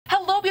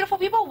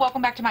people,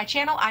 welcome back to my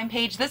channel. I'm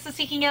Paige, this is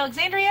Seeking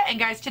Alexandria, and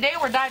guys, today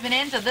we're diving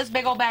into this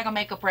big old bag of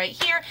makeup right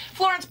here,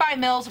 Florence by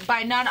Mills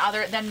by none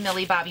other than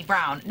Millie Bobby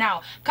Brown.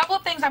 Now, a couple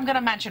of things I'm going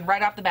to mention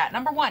right off the bat.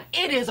 Number one,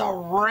 it is a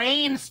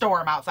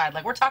rainstorm outside.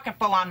 Like, we're talking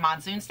full-on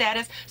monsoon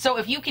status, so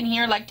if you can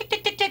hear like tick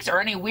tick tick ticks or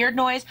any weird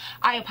noise,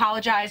 I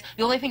apologize.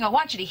 The only thing I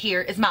want you to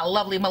hear is my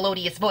lovely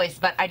melodious voice,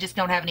 but I just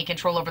don't have any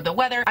control over the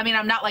weather. I mean,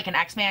 I'm not like an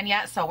X-Man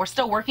yet, so we're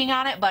still working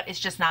on it, but it's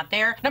just not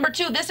there. Number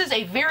two, this is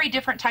a very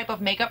different type of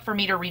makeup for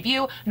me to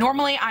review.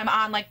 Normally I'm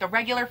on like the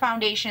regular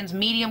foundations,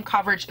 medium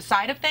coverage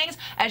side of things.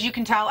 As you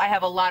can tell, I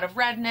have a lot of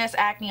redness,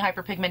 acne,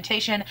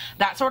 hyperpigmentation,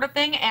 that sort of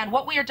thing. And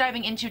what we are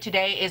diving into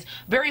today is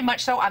very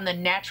much so on the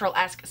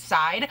natural-esque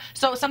side.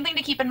 So something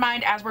to keep in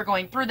mind as we're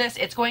going through this,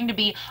 it's going to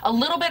be a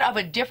little bit of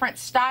a different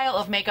style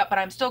of makeup, but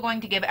I'm still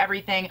going to give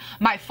everything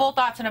my full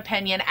thoughts and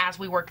opinion as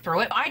we work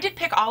through it. I did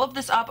pick all of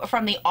this up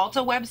from the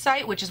Ulta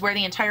website, which is where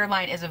the entire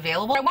line is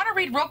available. I want to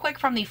read real quick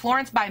from the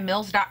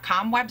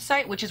FlorenceByMills.com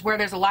website, which is where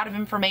there's a lot of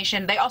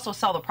information. They also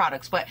sell the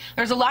products, but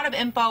there's a lot of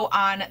info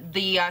on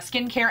the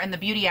skincare and the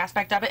beauty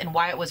aspect of it and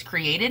why it was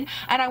created.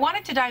 And I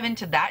wanted to dive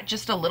into that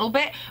just a little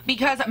bit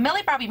because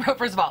Millie Bobby Brown,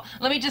 first of all,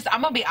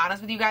 I'm gonna be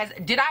honest with you guys.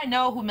 Did I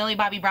know who Millie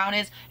Bobby Brown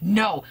is?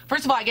 No.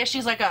 First of all, I guess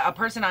she's like a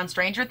person on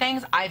Stranger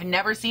Things. I've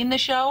never seen the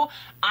show.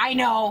 I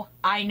know.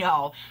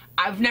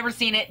 I've never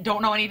seen it,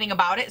 don't know anything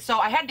about it. So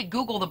I had to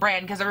Google the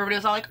brand because everybody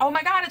was all like, oh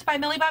my God, it's by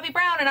Millie Bobby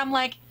Brown. And I'm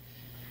like,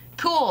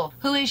 cool,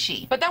 who is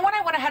she? But then when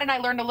I went ahead and I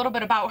learned a little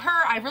bit about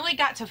her, I really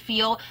got to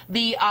feel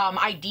the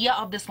idea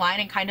of this line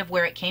and kind of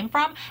where it came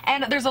from.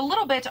 And there's a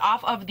little bit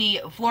off of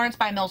the Florence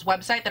by Mills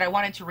website that I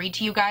wanted to read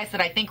to you guys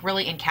that I think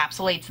really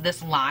encapsulates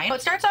this line. So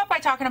it starts off by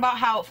talking about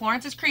how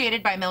Florence is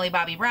created by Millie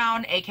Bobby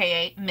Brown,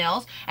 aka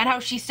Mills, and how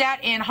she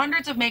sat in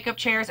hundreds of makeup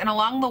chairs, and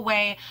along the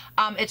way,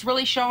 it's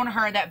really shown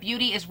her that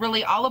beauty is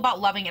really all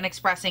about loving and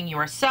expressing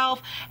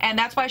yourself. And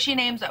that's why she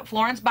names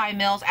Florence by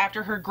Mills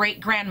after her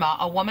great-grandma,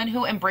 a woman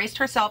who embraced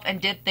herself and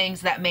did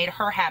things that made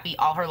her happy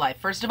all her life.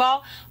 First of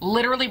all,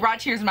 literally brought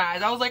tears in my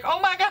eyes. I was like, oh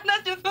my God,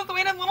 that's just the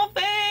sweetest little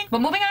thing.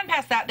 But moving on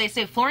past that, they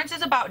say Florence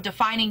is about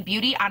defining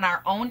beauty on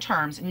our own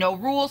terms. No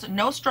rules,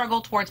 no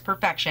struggle towards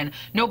perfection,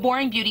 no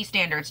boring beauty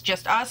standards,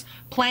 just us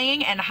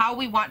playing and how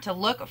we want to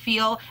look,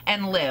 feel,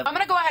 and live. I'm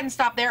gonna go ahead and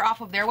stop there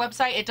off of their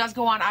website. It does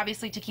go on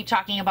obviously to keep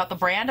talking about the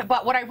brand,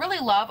 but what I really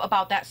love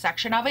about that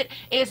section of it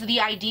is the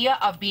idea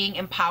of being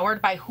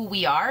empowered by who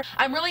we are.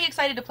 I'm really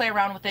excited to play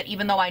around with it,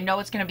 even though I know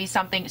it's gonna be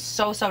something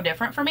so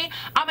different for me.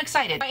 I'm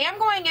excited. I am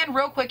going in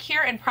real quick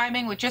here and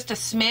priming with just a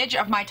smidge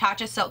of my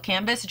Tatcha Silk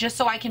Canvas just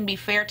so I can be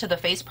fair to the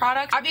face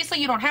product. Obviously,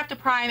 you don't have to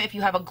prime if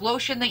you have a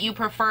glotion that you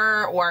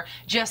prefer or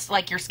just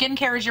like your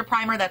skincare is your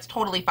primer. That's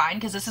totally fine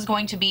because this is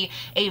going to be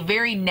a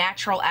very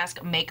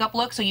natural-esque makeup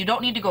look, so you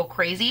don't need to go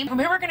crazy. From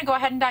here, we're going to go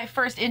ahead and dive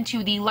first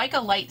into the Like a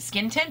Light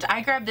Skin Tint.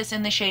 I grabbed this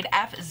in the shade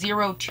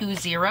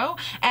F020,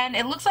 and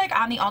it looks like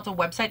on the Ulta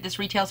website, this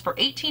retails for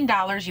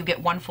 $18. You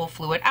get one full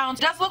fluid ounce.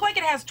 It does look like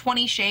it has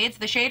 20 shades.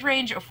 The shade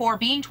range for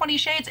being 20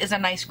 shades is a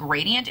nice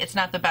gradient. It's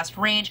not the best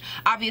range.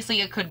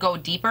 Obviously, it could go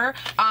deeper,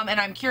 and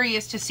I'm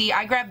curious to see.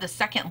 I grabbed the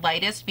second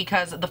lightest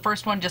because the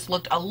first one just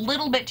looked a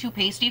little bit too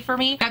pasty for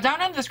me. Now,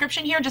 down in the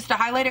description here, just to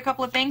highlight a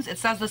couple of things, it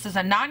says this is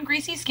a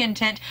non-greasy skin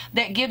tint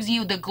that gives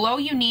you the glow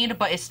you need,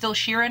 but is still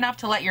sheer enough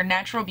to let your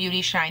natural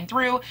beauty shine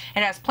through.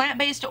 It has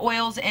plant-based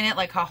oils in it,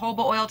 like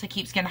jojoba oil, to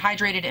keep skin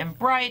hydrated and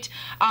bright,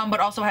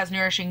 but also has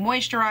nourishing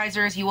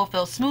moisturizers. You will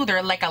feel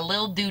smoother like a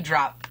lil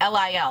dewdrop.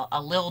 L-I-L,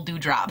 a lil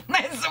dewdrop.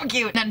 That's so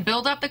cute. Then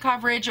build up the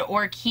coverage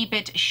or keep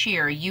it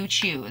sheer, you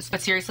choose.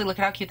 But seriously, look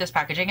at how cute this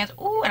packaging is.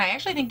 Ooh, and I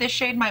actually think this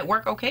shade might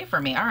work okay for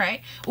me. All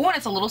right. Ooh, and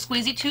it's a little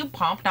squeezy tube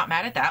pump. Not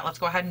mad at that. Let's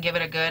go ahead and give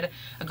it a good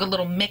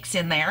little mix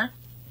in there.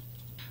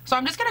 So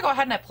I'm just gonna go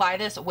ahead and apply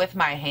this with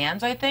my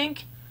hands, I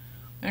think.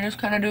 And just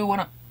kind of do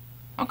what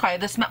okay,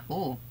 the smell.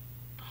 Ooh.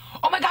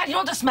 Oh my God, you know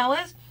what the smell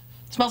is?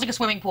 It smells like a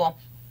swimming pool.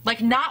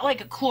 Like, not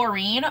like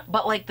chlorine,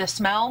 but like the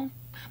smell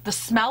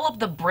of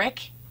the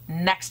brick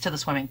next to the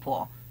swimming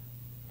pool.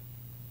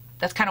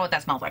 That's kind of what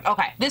that smells like.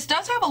 Okay. This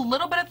does have a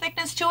little bit of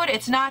thickness to it.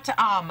 It's not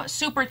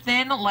super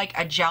thin like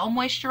a gel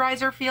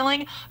moisturizer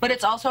feeling, but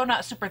it's also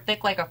not super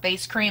thick like a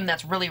face cream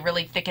that's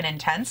really thick and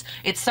intense.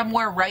 It's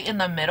somewhere right in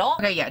the middle.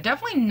 Okay, yeah,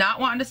 definitely not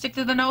wanting to stick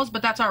to the nose,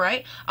 but that's all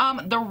right.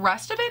 The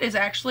rest of it is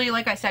actually,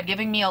 like I said,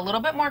 giving me a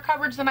little bit more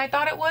coverage than I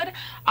thought it would.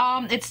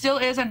 It still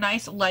is a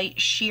nice light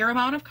sheer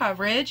amount of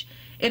coverage.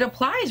 It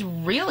applies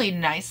really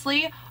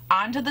nicely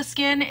onto the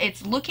skin.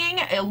 It's looking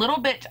a little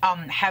bit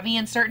heavy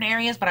in certain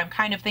areas, but I'm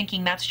kind of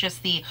thinking that's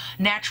just the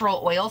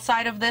natural oil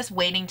side of this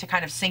waiting to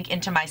kind of sink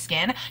into my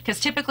skin,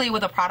 because typically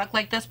with a product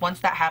like this, once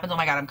that happens, oh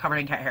my God, I'm covered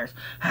in cat hairs.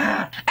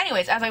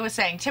 Anyways, as I was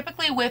saying,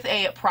 typically with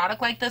a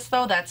product like this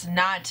though, that's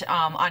not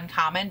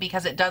uncommon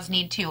because it does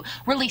need to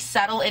really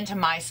settle into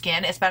my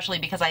skin, especially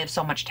because I have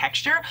so much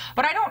texture,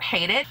 but I don't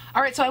hate it.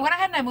 All right, so I went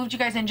ahead and I moved you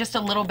guys in just a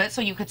little bit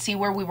so you could see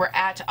where we were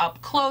at up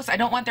close. I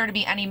don't want there to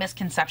be any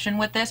misconception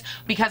with this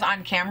because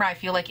on camera camera, I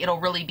feel like it'll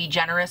really be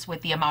generous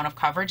with the amount of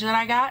coverage that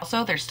I got.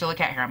 Also, there's still a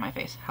cat hair on my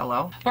face.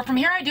 Hello. But from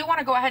here, I do want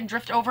to go ahead and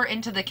drift over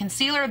into the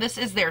concealer. This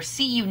is their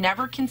See You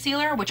Never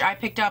concealer, which I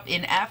picked up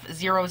in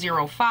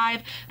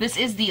F005. This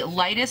is the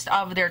lightest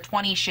of their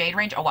 20 shade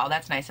range. Oh wow,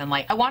 that's nice and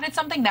light. I wanted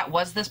something that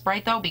was this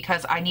bright though,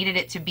 because I needed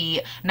it to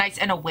be nice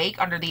and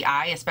awake under the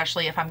eye,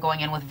 especially if I'm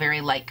going in with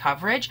very light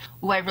coverage.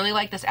 Ooh, I really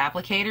like this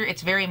applicator.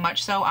 It's very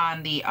much so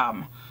on the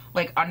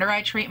like under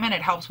eye treatment.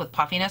 It helps with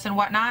puffiness and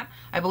whatnot.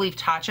 I believe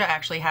Tatcha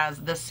actually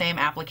has the same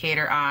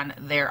applicator on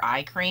their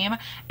eye cream,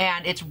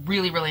 and it's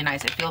really, really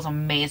nice. It feels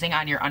amazing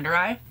on your under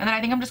eye. And then I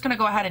think I'm just gonna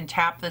go ahead and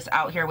tap this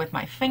out here with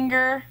my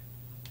finger.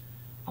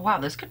 Oh, wow,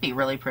 this could be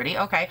really pretty.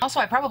 Okay. Also,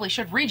 I probably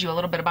should read you a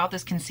little bit about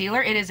this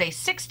concealer. It is a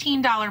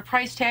 $16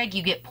 price tag.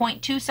 You get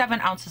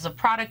 0.27 ounces of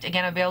product,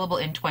 again, available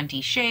in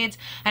 20 shades.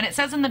 And it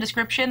says in the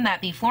description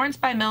that the Florence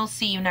by Mills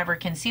See You Never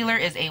concealer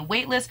is a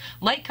weightless,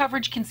 light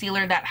coverage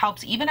concealer that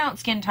helps even out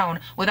skin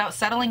tone without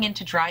settling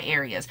into dry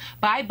areas.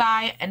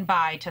 Bye and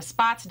bye to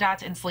spots,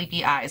 dots, and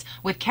sleepy eyes.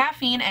 With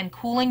caffeine and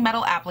cooling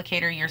metal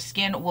applicator, your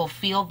skin will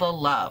feel the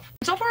love.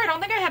 So far, I don't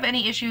think I have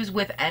any issues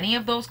with any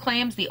of those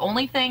claims. The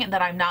only thing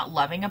that I'm not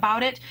loving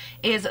about it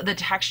is the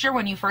texture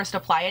when you first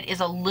apply it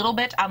is a little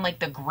bit on like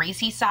the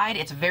greasy side.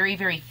 It's very,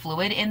 very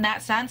fluid in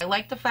that sense. I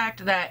like the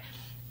fact that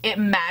it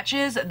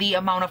matches the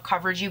amount of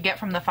coverage you get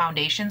from the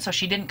foundation, so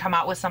she didn't come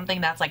out with something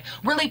that's like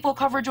really full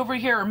coverage over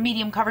here or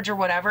medium coverage or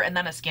whatever and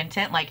then a skin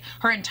tint. Like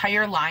her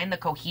entire line, the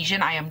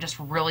cohesion, I am just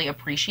really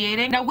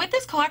appreciating. Now with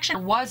this collection,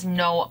 there was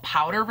no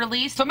powder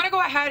release, so I'm gonna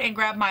go ahead and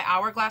grab my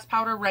Hourglass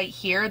powder right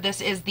here.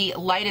 This is the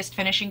lightest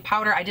finishing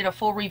powder. I did a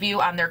full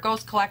review on their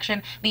Ghost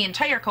collection, the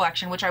entire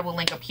collection, which I will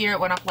link up here. It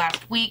went up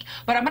last week,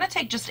 but I'm gonna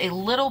take just a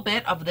little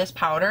bit of this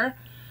powder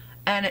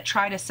and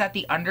try to set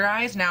the under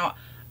eyes. Now,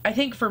 I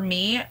think for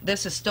me,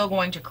 this is still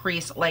going to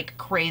crease like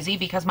crazy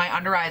because my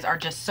under eyes are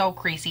just so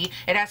creasy.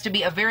 It has to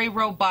be a very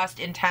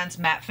robust, intense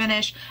matte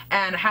finish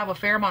and have a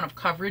fair amount of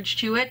coverage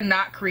to it,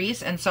 not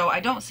crease. And so I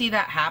don't see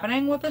that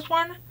happening with this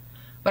one,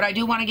 but I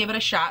do want to give it a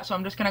shot. So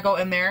I'm just going to go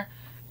in there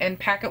and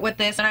pack it with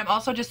this. And I'm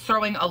also just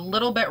throwing a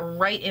little bit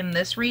right in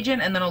this region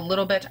and then a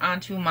little bit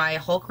onto my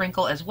Hulk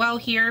wrinkle as well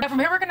here. Now from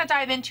here, we're gonna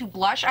dive into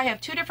blush. I have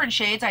two different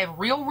shades. I have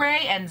Real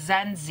Ray and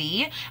Zen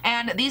Z,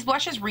 and these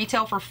blushes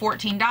retail for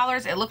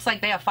 $14. It looks like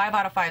they have 5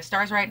 out of 5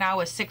 stars right now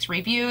with 6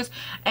 reviews.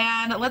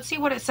 And let's see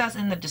what it says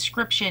in the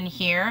description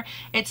here.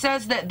 It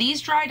says that these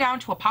dry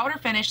down to a powder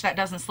finish that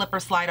doesn't slip or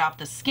slide off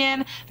the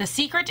skin. The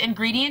secret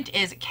ingredient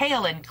is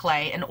kaolin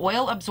clay, an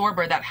oil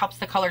absorber that helps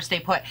the color stay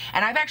put.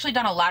 And I've actually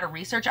done a lot of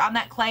research on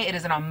that clay. It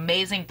is an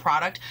amazing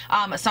product.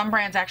 Some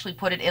brands actually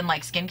put it in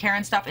like skincare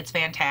and stuff. It's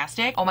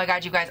fantastic. Oh my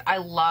God, you guys, I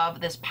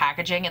love this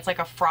packaging. It's like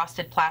a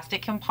frosted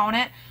plastic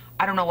component.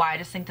 I don't know why, I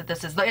just think that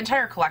this is, the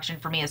entire collection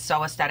for me is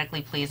so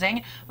aesthetically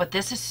pleasing, but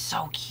this is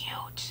so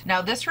cute.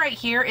 Now this right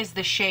here is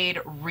the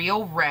shade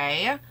Real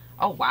Ray.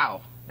 Oh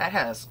wow. That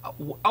has,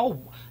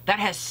 oh, that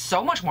has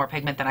so much more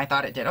pigment than I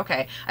thought it did.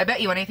 Okay. I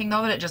bet you anything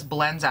though that it just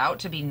blends out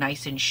to be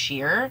nice and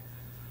sheer.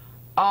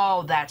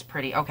 Oh, that's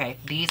pretty. Okay,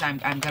 these I'm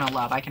gonna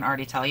love, I can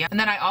already tell you. And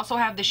then I also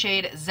have the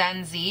shade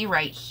Zen Z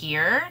right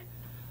here.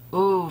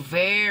 Ooh,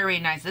 very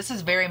nice. This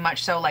is very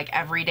much so like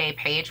everyday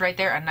page right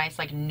there. A nice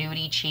like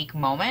nudie cheek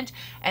moment.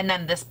 And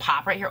then this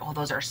pop right here. Oh,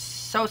 those are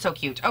so, so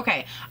cute.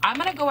 Okay, I'm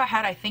gonna go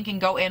ahead, I think, and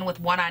go in with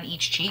one on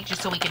each cheek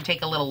just so we can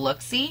take a little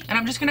look-see. And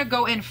I'm just gonna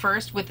go in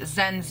first with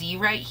Zen Z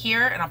right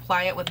here and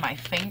apply it with my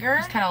finger.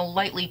 Just kind of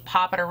lightly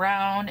pop it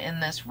around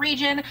in this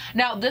region.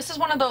 Now, this is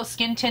one of those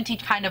skin tinty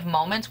kind of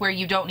moments where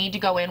you don't need to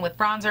go in with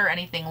bronzer or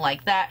anything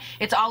like that.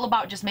 It's all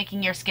about just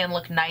making your skin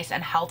look nice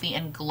and healthy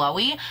and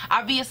glowy.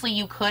 Obviously,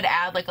 you could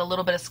add like a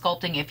little bit of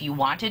sculpting if you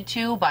wanted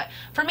to, but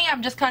for me,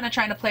 I'm just kind of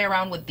trying to play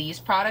around with these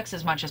products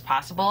as much as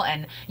possible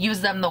and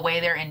use them the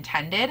way they're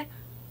intended. And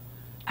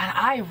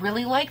I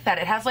really like that.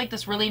 It has like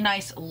this really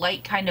nice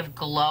light kind of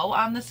glow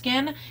on the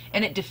skin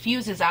and it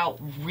diffuses out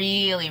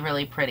really,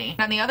 really pretty.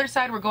 On the other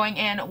side, we're going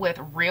in with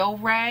Real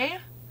Ray.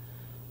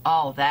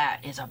 Oh, that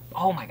is a,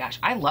 oh my gosh,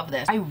 I love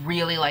this. I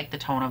really like the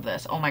tone of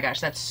this. Oh my gosh,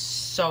 that's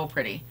so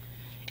pretty.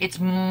 It's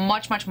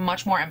much, much,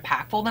 much more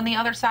impactful than the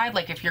other side.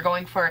 Like if you're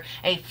going for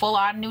a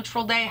full-on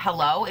neutral day,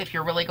 hello. If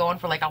you're really going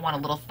for like, I want a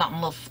little something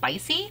a little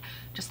spicy,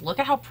 just look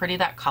at how pretty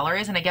that color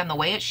is. And again, the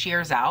way it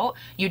shears out,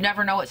 you'd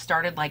never know it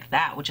started like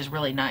that, which is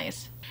really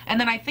nice. And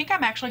then I think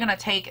I'm actually gonna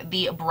take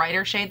the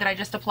brighter shade that I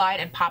just applied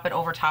and pop it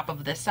over top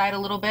of this side a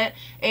little bit.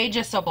 A,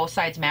 just so both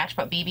sides match,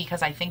 but B,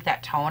 because I think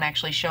that tone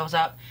actually shows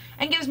up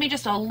and gives me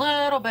just a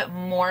little bit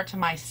more to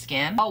my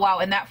skin. Oh wow,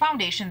 and that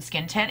foundation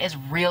skin tint is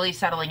really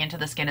settling into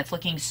the skin. It's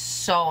looking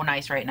so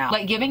nice right now.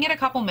 Like giving it a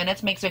couple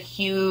minutes makes a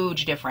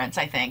huge difference,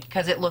 I think,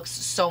 because it looks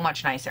so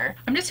much nicer.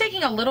 I'm just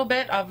taking a little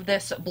bit of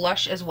this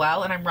blush as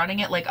well and I'm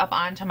running it like up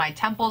onto my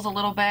temples a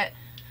little bit,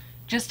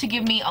 just to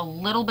give me a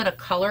little bit of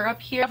color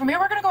up here. From here,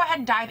 we're gonna go ahead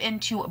and dive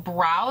into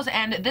brows,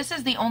 and this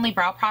is the only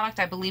brow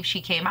product I believe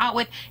she came out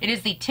with. It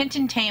is the Tint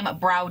and Tame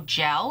Brow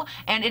Gel,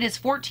 and it is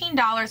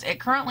 $14. It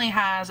currently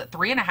has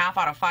 3.5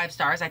 out of 5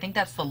 stars. I think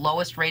that's the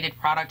lowest rated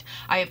product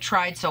I have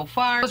tried so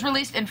far. It was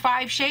released in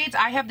 5 shades.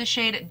 I have the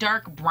shade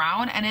Dark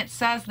Brown, and it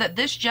says that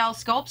this gel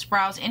sculpts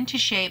brows into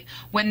shape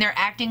when they're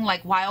acting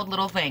like wild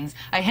little things.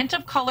 A hint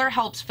of color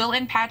helps fill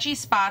in patchy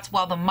spots,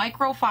 while the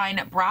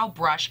microfine brow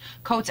brush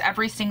coats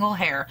every single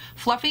hair.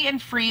 Fluffy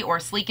and free or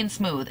sleek and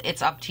smooth,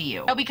 it's up to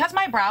you. Now, because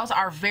my brows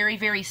are very,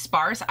 very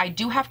sparse, I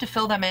do have to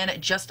fill them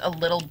in just a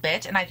little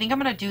bit, and I think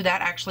I'm going to do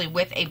that actually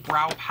with a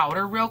brow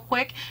powder real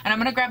quick. And I'm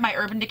going to grab my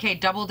Urban Decay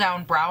Double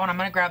Down Brow, and I'm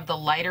going to grab the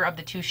lighter of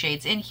the 2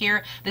 shades in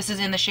here. This is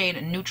in the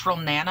shade Neutral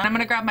Nana. I'm going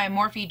to grab my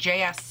Morphe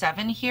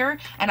JS7 here,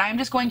 and I'm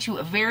just going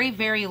to very,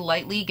 very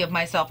lightly give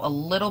myself a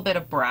little bit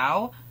of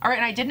brow. All right,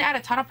 and I didn't add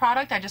a ton of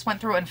product. I just went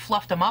through and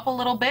fluffed them up a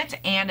little bit,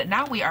 and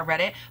now we are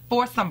ready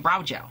for some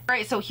brow gel. All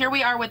right, so here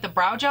we are with the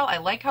brow gel. I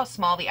like how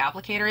small the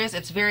applicator is.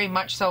 It's very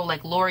much so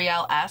like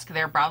L'Oreal-esque,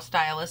 their brow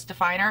stylist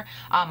definer,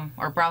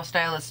 or brow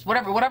stylist,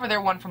 whatever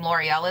their one from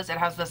L'Oreal is. It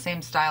has the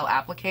same style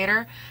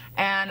applicator,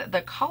 and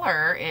the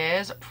color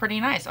is pretty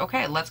nice.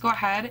 Okay, let's go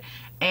ahead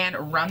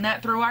and run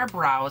that through our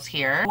brows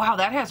here. Wow,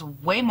 that has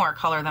way more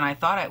color than I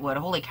thought it would.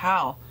 Holy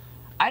cow.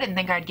 I didn't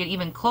think I'd get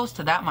even close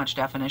to that much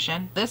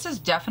definition. This is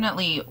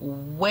definitely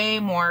way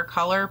more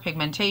color,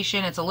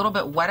 pigmentation. It's a little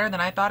bit wetter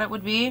than I thought it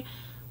would be,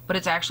 but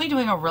it's actually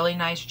doing a really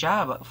nice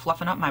job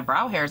fluffing up my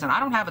brow hairs, and I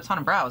don't have a ton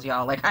of brows,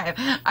 y'all. Like,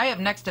 I have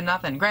next to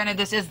nothing. Granted,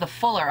 this is the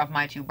fuller of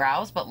my 2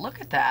 brows, but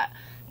look at that.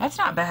 That's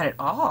not bad at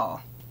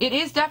all. It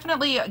is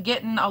definitely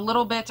getting a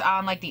little bit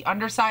on like the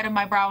underside of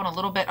my brow and a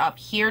little bit up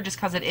here, just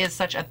because it is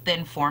such a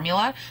thin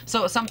formula.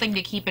 So it's something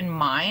to keep in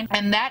mind.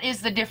 And that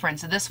is the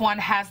difference. This one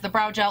has the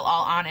brow gel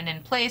all on and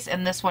in place,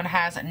 and this one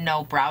has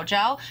no brow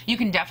gel. You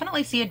can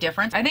definitely see a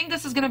difference. I think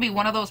this is going to be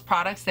one of those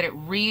products that it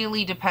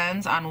really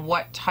depends on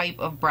what type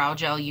of brow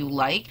gel you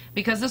like,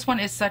 because this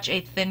one is such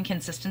a thin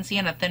consistency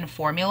and a thin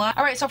formula.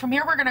 All right, so from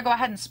here, we're going to go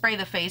ahead and spray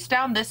the face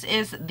down. This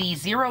is the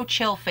Zero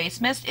Chill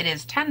Face Mist. It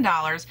is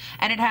 $10,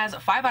 and it has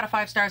 5 out of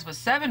 5 stars with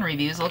 7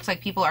 reviews. It looks like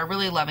people are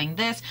really loving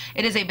this.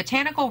 It is a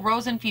botanical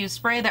rose-infused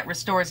spray that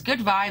restores good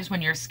vibes when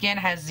your skin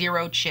has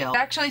zero chill. It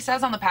actually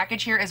says on the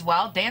package here as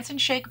well, dance and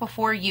shake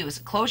before use.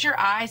 Close your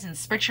eyes and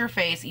spritz your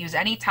face. Use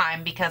any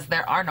time because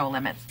there are no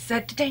limits. It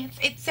said to dance,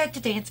 it said to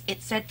dance,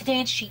 it said to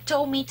dance. She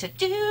told me to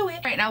do it.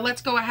 All right, now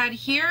let's go ahead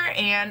here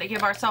and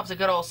give ourselves a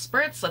good old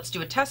spritz. Let's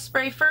do a test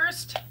spray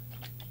first.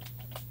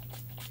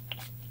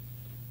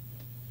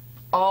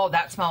 Oh,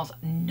 that smells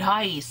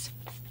nice.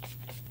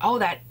 Oh,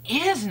 that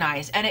is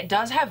nice. And it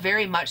does have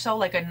very much so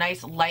like a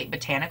nice light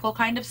botanical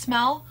kind of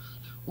smell.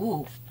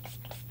 Ooh.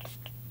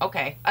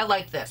 Okay, I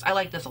like this. I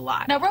like this a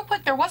lot. Now, real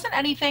quick, there wasn't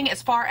anything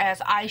as far as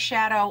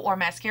eyeshadow or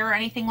mascara or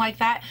anything like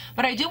that,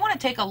 but I do want to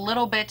take a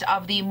little bit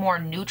of the more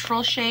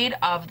neutral shade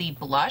of the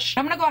blush.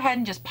 I'm going to go ahead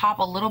and just pop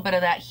a little bit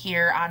of that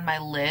here on my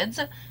lids,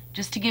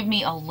 just to give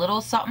me a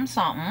little something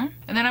something.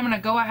 And then I'm going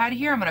to go ahead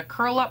here, I'm going to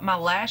curl up my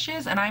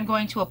lashes, and I'm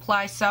going to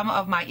apply some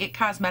of my IT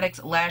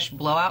Cosmetics Lash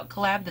Blowout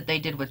collab that they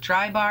did with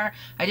Dry Bar.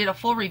 I did a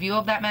full review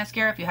of that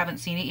mascara. If you haven't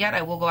seen it yet,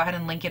 I will go ahead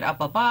and link it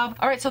up above.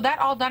 All right, so that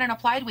all done and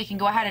applied, we can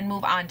go ahead and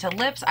move on to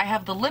lips. I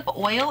have the lip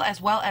oil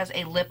as well as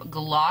a lip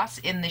gloss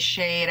in the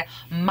shade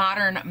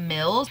Modern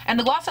Mills. And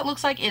the gloss, it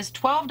looks like, is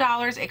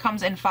 $12. It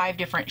comes in 5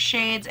 different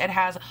shades. It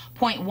has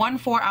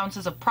 0.14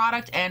 ounces of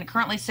product and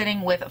currently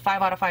sitting with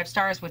 5 out of 5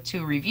 stars with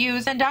 2 reviews.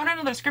 And down in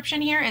the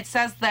description here, it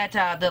says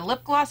that the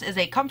lip gloss is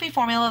a comfy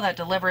formula that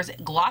delivers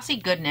glossy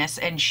goodness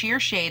and sheer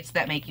shades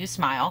that make you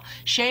smile.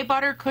 Shea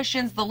butter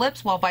cushions the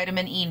lips while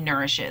vitamin E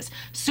nourishes.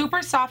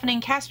 Super softening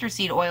castor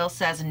seed oil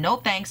says no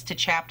thanks to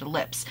chapped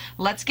lips.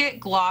 Let's get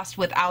glossed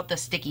without the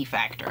sticky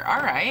factor.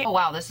 All right. Oh,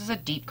 wow, this is a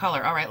deep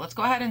color. All right, let's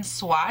go ahead and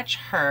swatch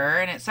her.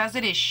 And it says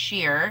it is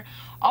sheer.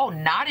 Oh,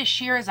 not as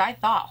sheer as I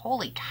thought.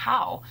 Holy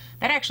cow.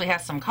 That actually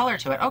has some color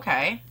to it.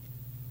 Okay.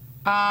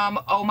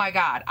 Oh my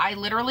God, I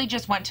literally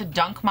just went to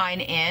dunk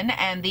mine in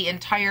and the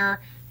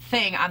entire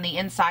thing on the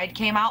inside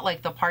came out,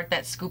 like the part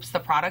that scoops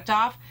the product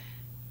off.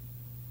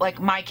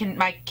 Like my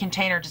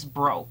container just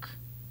broke.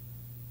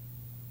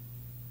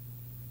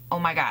 Oh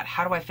my God,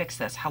 how do I fix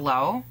this?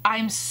 Hello?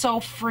 I'm so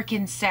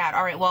freaking sad.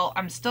 All right, well,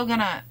 I'm still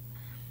gonna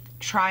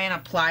try and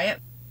apply it.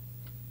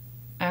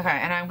 Okay,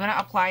 and I'm gonna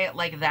apply it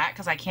like that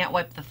because I can't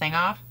wipe the thing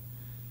off.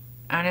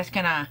 I'm just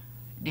gonna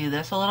do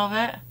this a little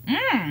bit.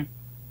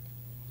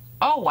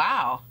 Oh,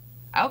 wow.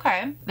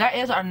 Okay. That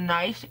is a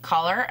nice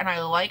color, and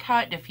I like how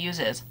it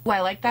diffuses. Oh,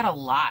 I like that a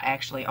lot,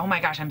 actually. Oh my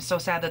gosh, I'm so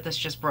sad that this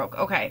just broke.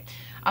 Okay.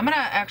 I'm gonna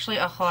actually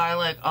apply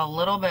like a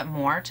little bit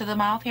more to the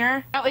mouth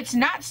here. Now, it's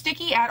not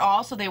sticky at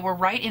all, so they were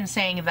right in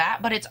saying that,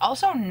 but it's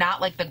also not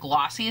like the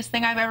glossiest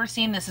thing I've ever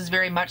seen. This is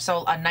very much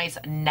so a nice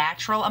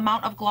natural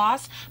amount of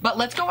gloss. But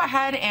let's go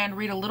ahead and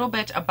read a little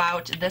bit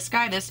about this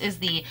guy. This is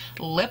the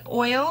lip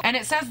oil, and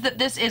it says that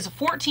this is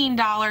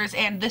 $14,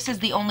 and this is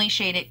the only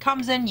shade it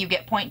comes in. You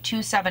get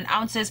 0.27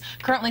 ounces.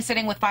 Currently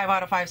sitting with 5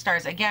 out of 5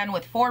 stars, again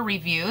with 4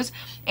 reviews.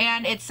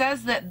 And it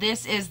says that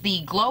this is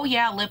the Glow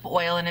Yeah Lip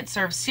Oil, and it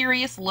serves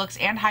serious looks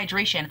and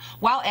hydration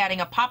while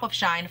adding a pop of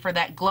shine for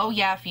that glow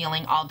yeah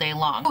feeling all day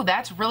long. Oh,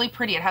 that's really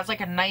pretty. It has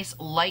like a nice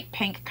light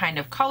pink kind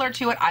of color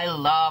to it. I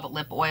love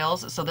lip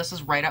oils, so this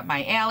is right up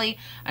my alley.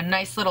 A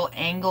nice little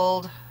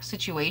angled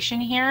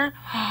situation here.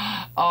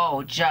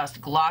 Oh,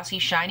 just glossy,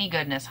 shiny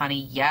goodness,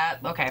 honey. Yeah.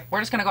 Okay, we're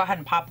just gonna go ahead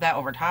and pop that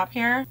over top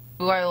here.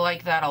 Ooh, I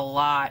like that a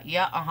lot.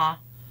 Yeah,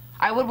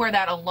 I would wear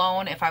that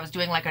alone if I was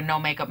doing like a no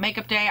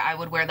makeup day. I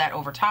would wear that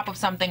over top of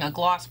something, a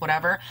gloss,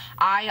 whatever.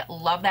 I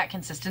love that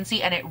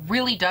consistency, and it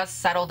really does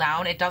settle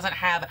down. It doesn't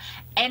have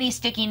any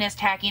stickiness,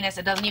 tackiness.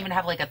 It doesn't even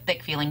have like a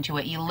thick feeling to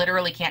it. You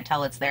literally can't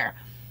tell it's there.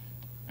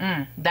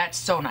 That's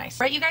so nice.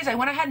 Right, you guys, I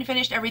went ahead and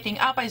finished everything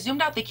up. I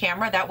zoomed out the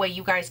camera. That way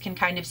you guys can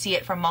kind of see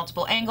it from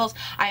multiple angles.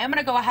 I am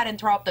going to go ahead and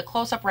throw up the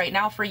close-up right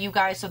now for you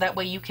guys so that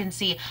way you can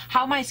see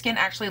how my skin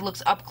actually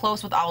looks up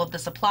close with all of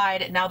this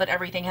applied now that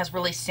everything has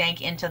really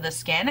sank into the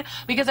skin.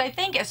 Because I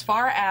think as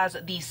far as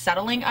the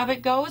settling of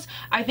it goes,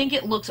 I think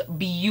it looks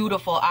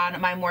beautiful on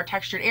my more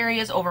textured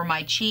areas, over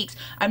my cheeks.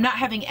 I'm not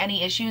having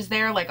any issues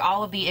there. Like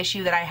all of the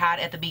issue that I had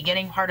at the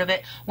beginning part of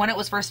it when it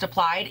was first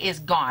applied is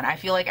gone. I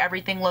feel like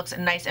everything looks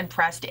nice and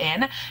pressed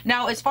in.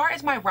 Now, as far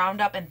as my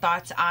roundup and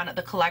thoughts on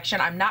the collection,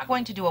 I'm not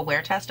going to do a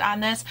wear test on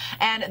this,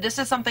 and this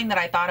is something that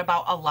I thought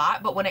about a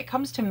lot, but when it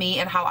comes to me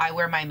and how I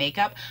wear my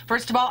makeup,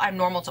 first of all, I'm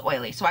normal to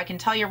oily, so I can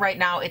tell you right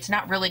now it's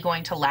not really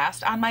going to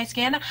last on my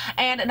skin.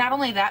 And not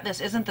only that, this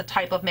isn't the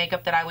type of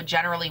makeup that I would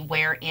generally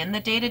wear in the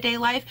day-to-day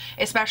life,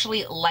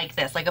 especially like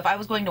this. Like if I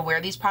was going to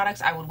wear these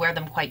products, I would wear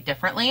them quite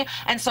differently,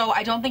 and so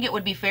I don't think it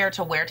would be fair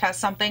to wear test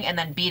something and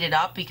then beat it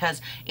up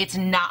because it's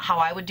not how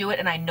I would do it,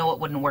 and I know it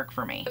wouldn't work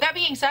for me. With that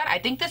being said, I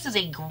think this is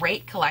a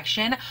great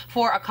collection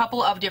for a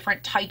couple of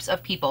different types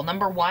of people.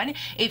 Number one,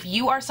 if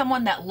you are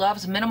someone that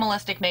loves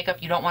minimalistic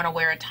makeup, you don't want to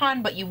wear a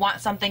ton, but you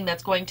want something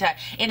that's going to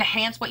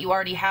enhance what you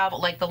already have,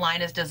 like the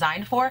line is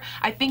designed for,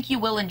 I think you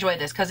will enjoy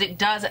this because it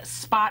does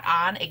spot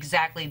on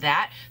exactly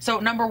that. So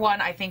number one,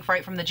 I think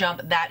right from the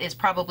jump, that is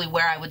probably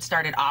where I would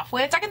start it off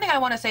with. Second thing I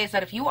want to say is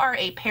that if you are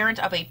a parent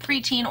of a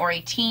preteen or a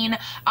teen,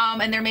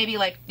 and they're maybe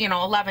like,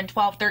 11,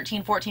 12,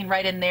 13, 14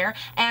 right in there,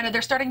 and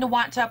they're starting to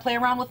want to play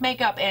around with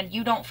makeup and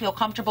you don't feel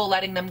comfortable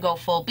letting them go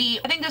full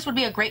beat, I think this would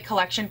be a great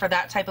collection for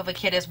that type of a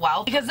kid as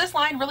well, because this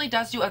line really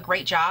does do a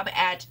great job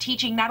at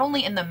teaching not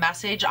only in the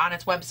message on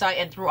its website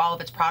and through all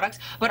of its products,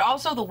 but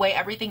also the way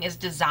everything is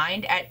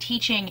designed at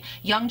teaching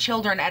young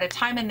children at a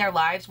time in their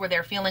lives where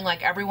they're feeling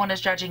like everyone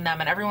is judging them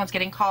and everyone's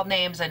getting called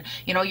names and,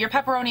 you're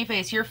pepperoni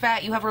face, you're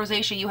fat, you have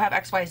rosacea, you have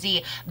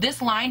XYZ.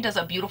 This line does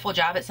a beautiful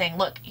job at saying,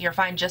 look, you're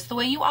fine just the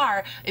way you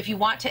are. If you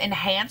want to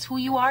enhance who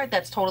you are,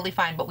 that's totally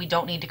fine, but we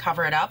don't need to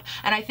cover it up.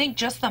 And I think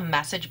just the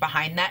message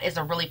behind that is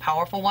a really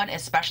powerful one,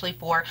 especially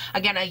for,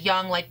 again, a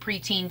young, like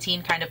preteen,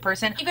 teen kind of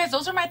person. You guys,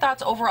 those are my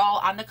thoughts overall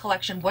on the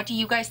collection. What do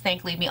you guys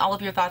think? Leave me all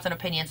of your thoughts and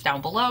opinions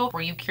down below.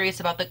 Were you curious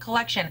about the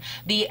collection,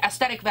 the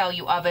aesthetic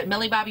value of it,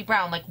 Millie Bobby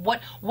Brown? Like,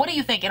 what do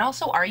you think? And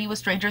also, are you a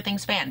Stranger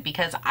Things fan?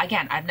 Because,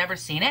 again, I've never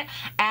seen it,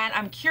 and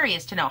I'm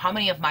curious to know how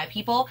many of my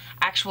people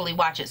actually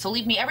watch it. So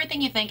leave me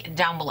everything you think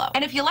down below.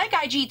 And if you like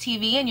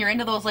IGTV and you're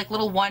into those like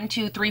little 1,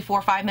 2, 3,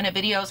 4, 5-minute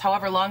videos,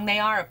 however long they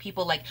are, of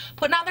people like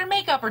putting on their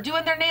makeup or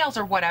doing their nails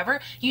or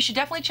whatever, you should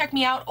definitely check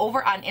me out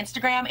over on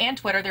Instagram and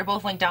Twitter. They're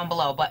both linked down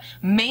below, but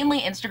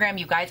mainly Instagram,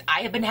 you guys.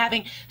 I have been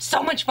having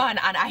so much fun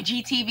on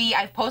IGTV.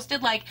 I've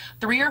posted like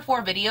 3 or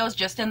 4 videos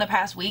just in the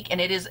past week, and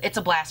it's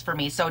a blast for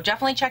me. So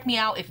definitely check me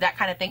out if that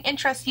kind of thing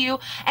interests you.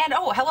 And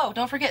oh, hello,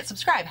 don't forget,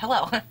 subscribe.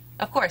 Hello.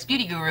 Of course,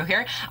 Beauty Guru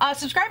here.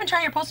 Subscribe and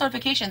turn your post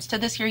notifications to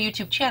this here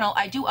YouTube channel.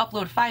 I do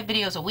upload 5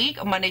 videos a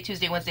week, Monday,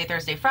 Tuesday, Wednesday,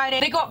 Thursday, Friday.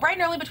 They go up bright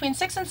and early between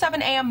 6 and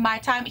 7 a.m. my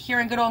time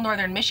here in good old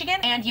Northern Michigan.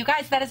 And you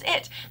guys, that is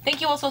it.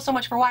 Thank you all so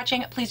much for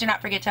watching. Please do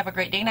not forget to have a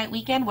great day, night,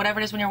 weekend, whatever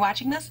it is when you're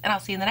watching this, and I'll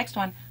see you in the next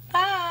one.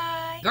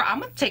 Bye! Girl, I'm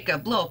gonna take a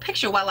little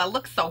picture while I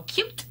look so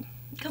cute.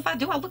 Because I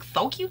look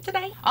so cute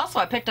today. Also,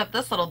 I picked up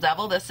this little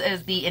devil. This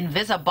is the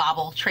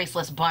Invisibobble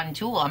Traceless Bun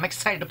Tool. I'm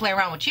excited to play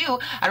around with you.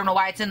 I don't know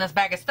why it's in this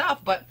bag of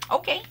stuff, but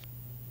okay.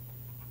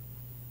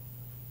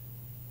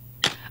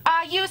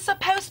 Are you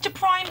supposed to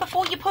prime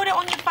before you put it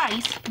on your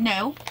face?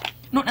 No,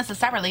 not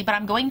necessarily, but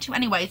I'm going to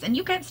anyways, and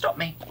you can't stop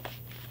me.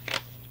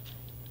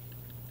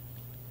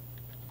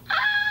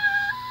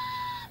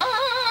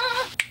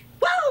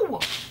 Whoa!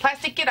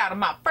 Plastic, get out of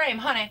my frame,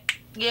 honey.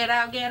 Get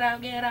out, get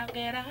out, get out,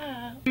 get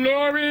out.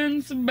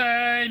 Florence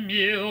by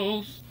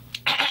Mills.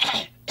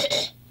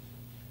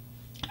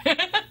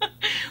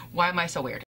 Why am I so weird?